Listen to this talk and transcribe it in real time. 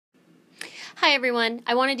Hi everyone,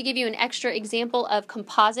 I wanted to give you an extra example of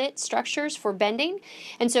composite structures for bending.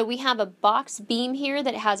 And so we have a box beam here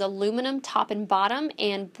that has aluminum top and bottom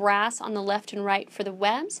and brass on the left and right for the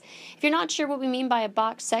webs. If you're not sure what we mean by a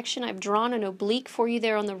box section, I've drawn an oblique for you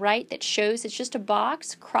there on the right that shows it's just a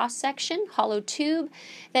box, cross section, hollow tube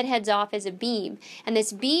that heads off as a beam. And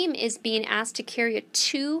this beam is being asked to carry a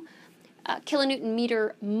 2 kilonewton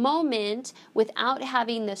meter moment without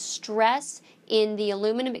having the stress in the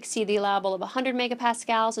aluminum exceed the allowable of 100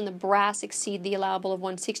 megapascals and the brass exceed the allowable of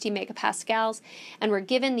 160 megapascals, and we're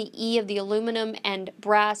given the E of the aluminum and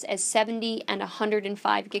brass as 70 and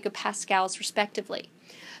 105 gigapascals respectively.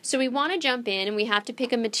 So we want to jump in and we have to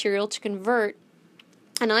pick a material to convert,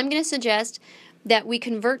 and I'm going to suggest that we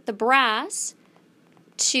convert the brass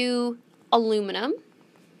to aluminum.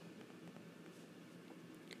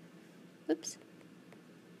 Oops.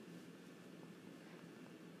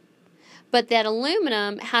 But that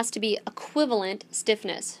aluminum has to be equivalent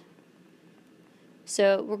stiffness.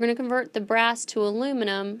 So we're going to convert the brass to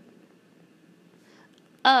aluminum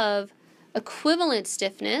of equivalent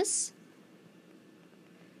stiffness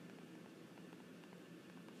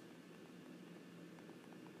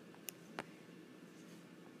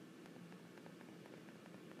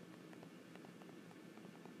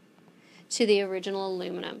to the original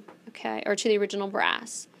aluminum, okay, or to the original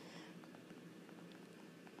brass.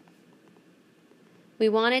 We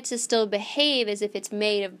want it to still behave as if it's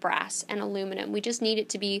made of brass and aluminum. We just need it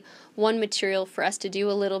to be one material for us to do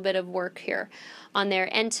a little bit of work here on there.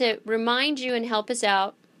 And to remind you and help us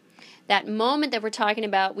out, that moment that we're talking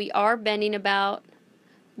about, we are bending about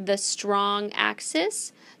the strong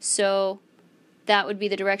axis. So that would be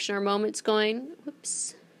the direction our moment's going.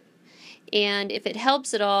 Whoops. And if it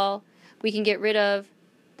helps at all, we can get rid of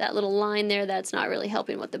that little line there. That's not really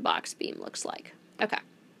helping what the box beam looks like. Okay.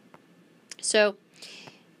 So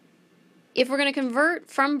if we're going to convert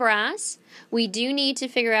from brass, we do need to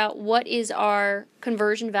figure out what is our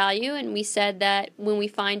conversion value, and we said that when we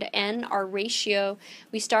find N, our ratio,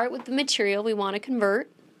 we start with the material we want to convert.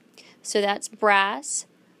 So that's brass.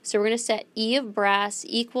 So we're going to set E of brass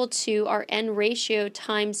equal to our N ratio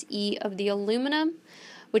times E of the aluminum,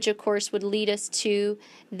 which of course would lead us to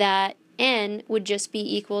that N would just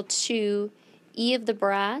be equal to E of the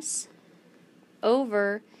brass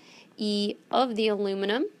over E of the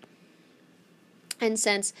aluminum. And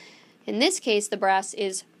since in this case the brass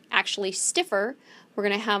is actually stiffer, we're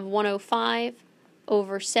going to have 105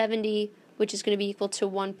 over 70, which is going to be equal to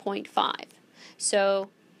 1.5. So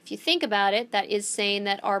if you think about it, that is saying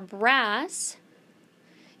that our brass,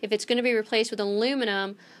 if it's going to be replaced with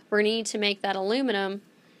aluminum, we're going to need to make that aluminum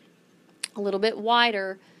a little bit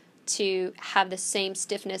wider to have the same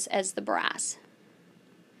stiffness as the brass.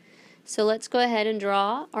 So let's go ahead and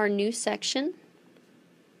draw our new section.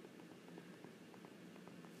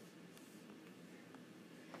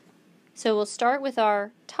 So we'll start with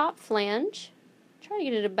our top flange, try to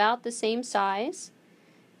get it about the same size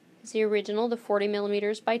as the original, the 40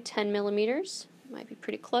 millimeters by 10 millimeters. Might be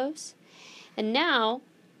pretty close. And now,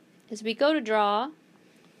 as we go to draw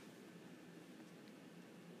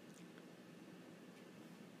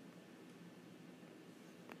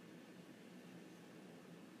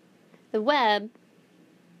the web,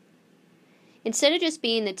 instead of just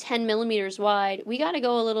being the 10 millimeters wide, we got to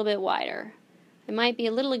go a little bit wider. It might be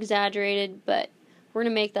a little exaggerated, but we're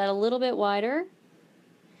going to make that a little bit wider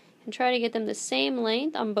and try to get them the same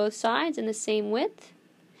length on both sides and the same width.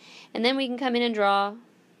 And then we can come in and draw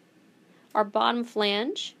our bottom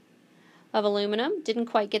flange of aluminum. Didn't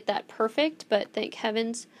quite get that perfect, but thank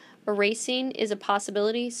heavens erasing is a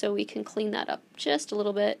possibility, so we can clean that up just a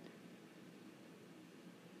little bit.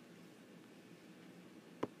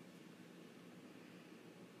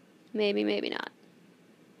 Maybe, maybe not.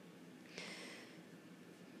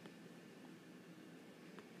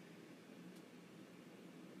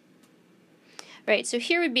 Right, so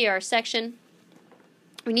here would be our section.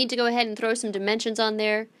 We need to go ahead and throw some dimensions on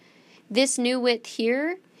there. This new width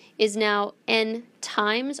here is now N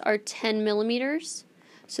times our 10 millimeters.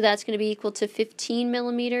 So that's going to be equal to 15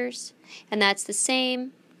 millimeters. And that's the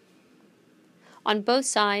same on both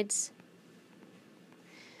sides.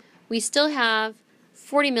 We still have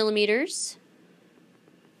 40 millimeters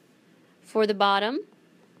for the bottom.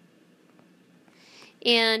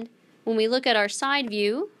 And when we look at our side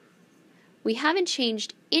view, we haven't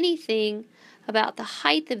changed anything about the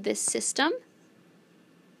height of this system.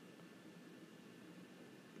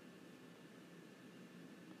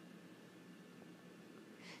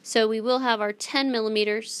 So we will have our 10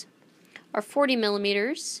 millimeters, our 40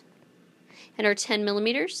 millimeters, and our 10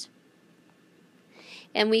 millimeters.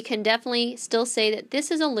 And we can definitely still say that this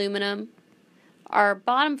is aluminum, our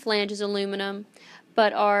bottom flange is aluminum,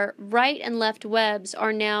 but our right and left webs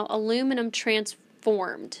are now aluminum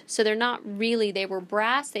transformed. So they're not really, they were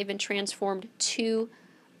brass, they've been transformed to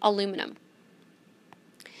aluminum.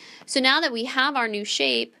 So now that we have our new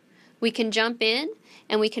shape, we can jump in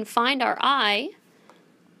and we can find our eye.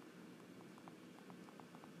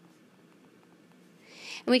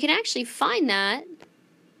 And we can actually find that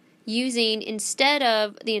using, instead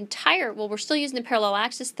of the entire, well, we're still using the parallel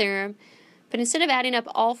axis theorem, but instead of adding up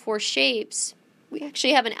all four shapes, we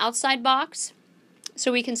actually have an outside box,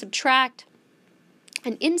 so we can subtract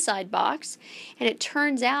an inside box, and it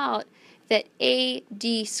turns out that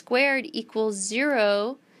AD squared equals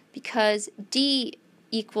 0 because D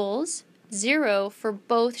equals 0 for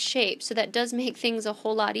both shapes. So that does make things a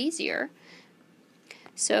whole lot easier.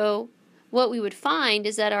 So what we would find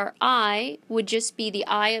is that our eye would just be the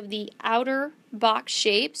eye of the outer box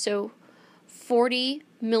shape, so 40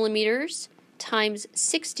 millimeters times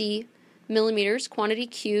 60 millimeters, quantity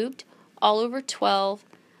cubed, all over 12,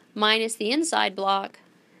 minus the inside block,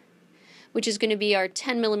 which is going to be our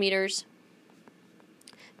 10 millimeters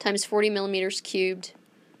times 40 millimeters cubed,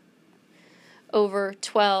 over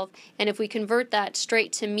 12. And if we convert that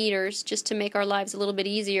straight to meters, just to make our lives a little bit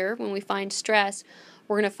easier when we find stress,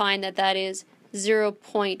 we're going to find that that is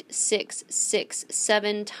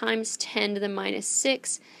 0.667 times 10 to the minus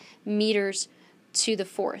 6 meters to the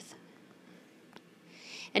fourth.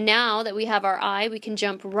 And now that we have our eye, we can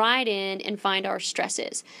jump right in and find our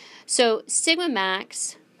stresses. So sigma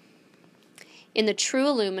max in the true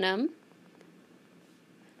aluminum,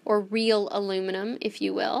 or real aluminum, if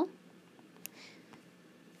you will,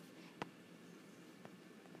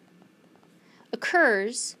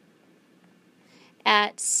 occurs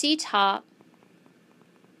at C top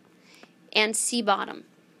and C bottom.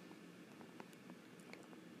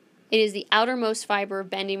 It is the outermost fiber of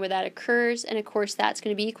bending where that occurs, and of course that's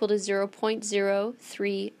going to be equal to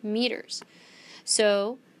 0.03 meters.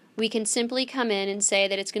 So we can simply come in and say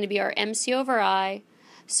that it's going to be our MC over I,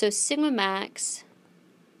 so sigma max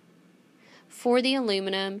for the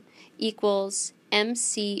aluminum equals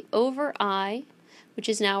MC over I, which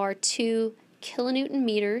is now our 2 kilonewton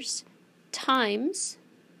meters, times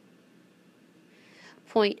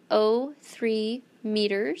 0.03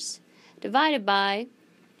 meters divided by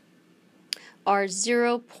our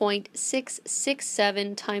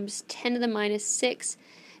 0.667 times 10 to the minus 6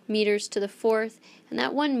 meters to the fourth. And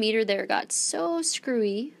that 1 meter there got so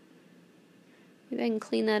screwy. Maybe I can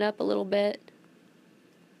clean that up a little bit.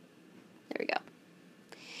 There we go.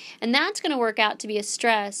 And that's going to work out to be a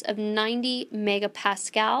stress of 90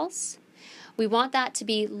 megapascals. We want that to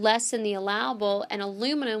be less than the allowable, and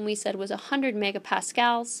aluminum we said was 100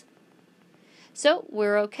 megapascals. So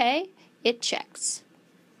we're okay. It checks.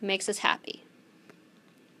 Makes us happy.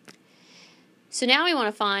 So now we want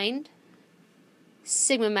to find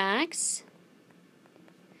sigma max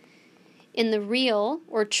in the real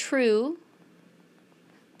or true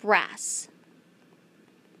brass.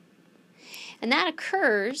 And that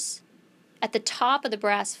occurs at the top of the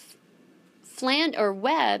brass flange or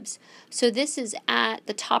webs. So this is at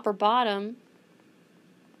the top or bottom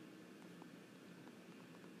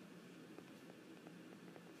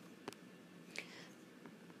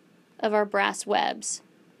of our brass webs,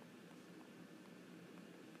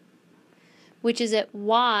 which is at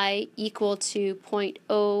y equal to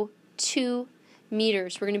 0.02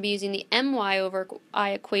 meters. We're going to be using the my over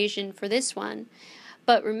I equation for this one.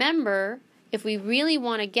 But remember, if we really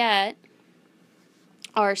want to get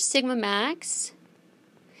our sigma max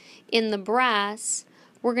in the brass,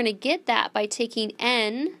 we're going to get that by taking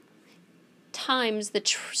n times the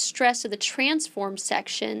stress of the transform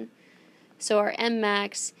section, so our m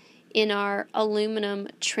max in our aluminum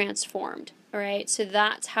transformed. All right, so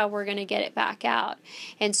that's how we're going to get it back out.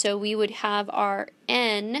 And so we would have our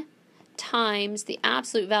n times the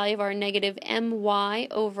absolute value of our negative my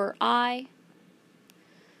over I.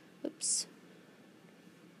 Oops.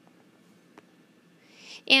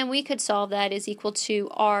 And we could solve that as equal to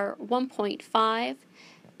our 1.5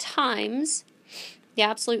 times the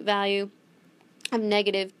absolute value of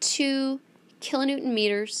negative 2 kilonewton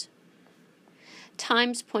meters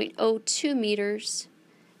times 0.02 meters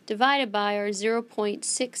divided by our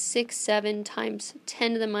 0.667 times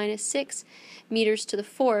 10 to the minus 6 meters to the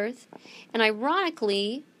fourth. And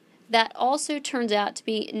ironically, that also turns out to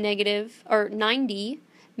be negative, or 90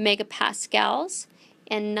 megapascals,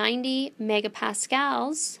 and 90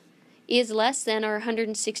 megapascals is less than our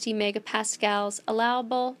 160 megapascals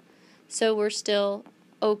allowable, so we're still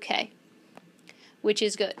okay, which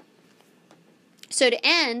is good. So to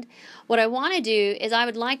end, what I want to do is I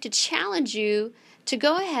would like to challenge you to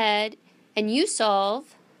go ahead and you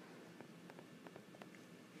solve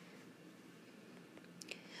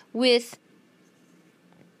with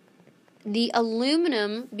the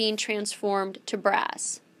aluminum being transformed to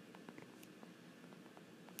brass.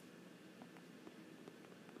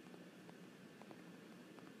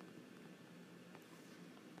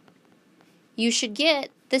 You should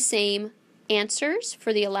get the same answers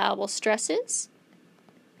for the allowable stresses,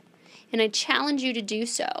 and I challenge you to do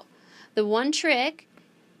so. The one trick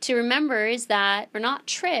to remember is that, or not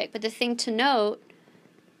trick, but the thing to note,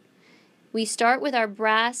 we start with our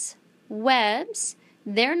brass webs.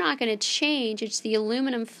 They're not going to change. It's the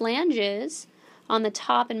aluminum flanges on the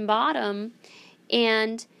top and bottom,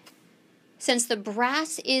 and since the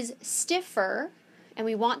brass is stiffer and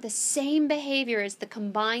we want the same behavior as the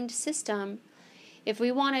combined system, if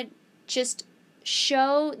we want to just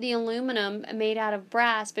show the aluminum made out of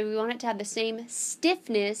brass, but we want it to have the same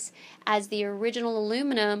stiffness as the original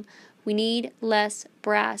aluminum, we need less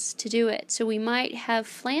brass to do it. So we might have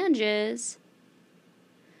flanges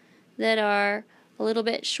that are a little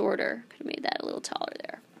bit shorter. Could have made that a little taller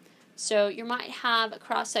there. So you might have a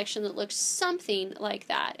cross-section that looks something like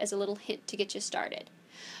that as a little hint to get you started.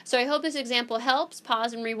 So I hope this example helps.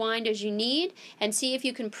 Pause and rewind as you need, and see if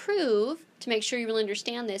you can prove, to make sure you really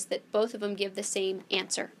understand this, that both of them give the same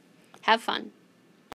answer. Have fun.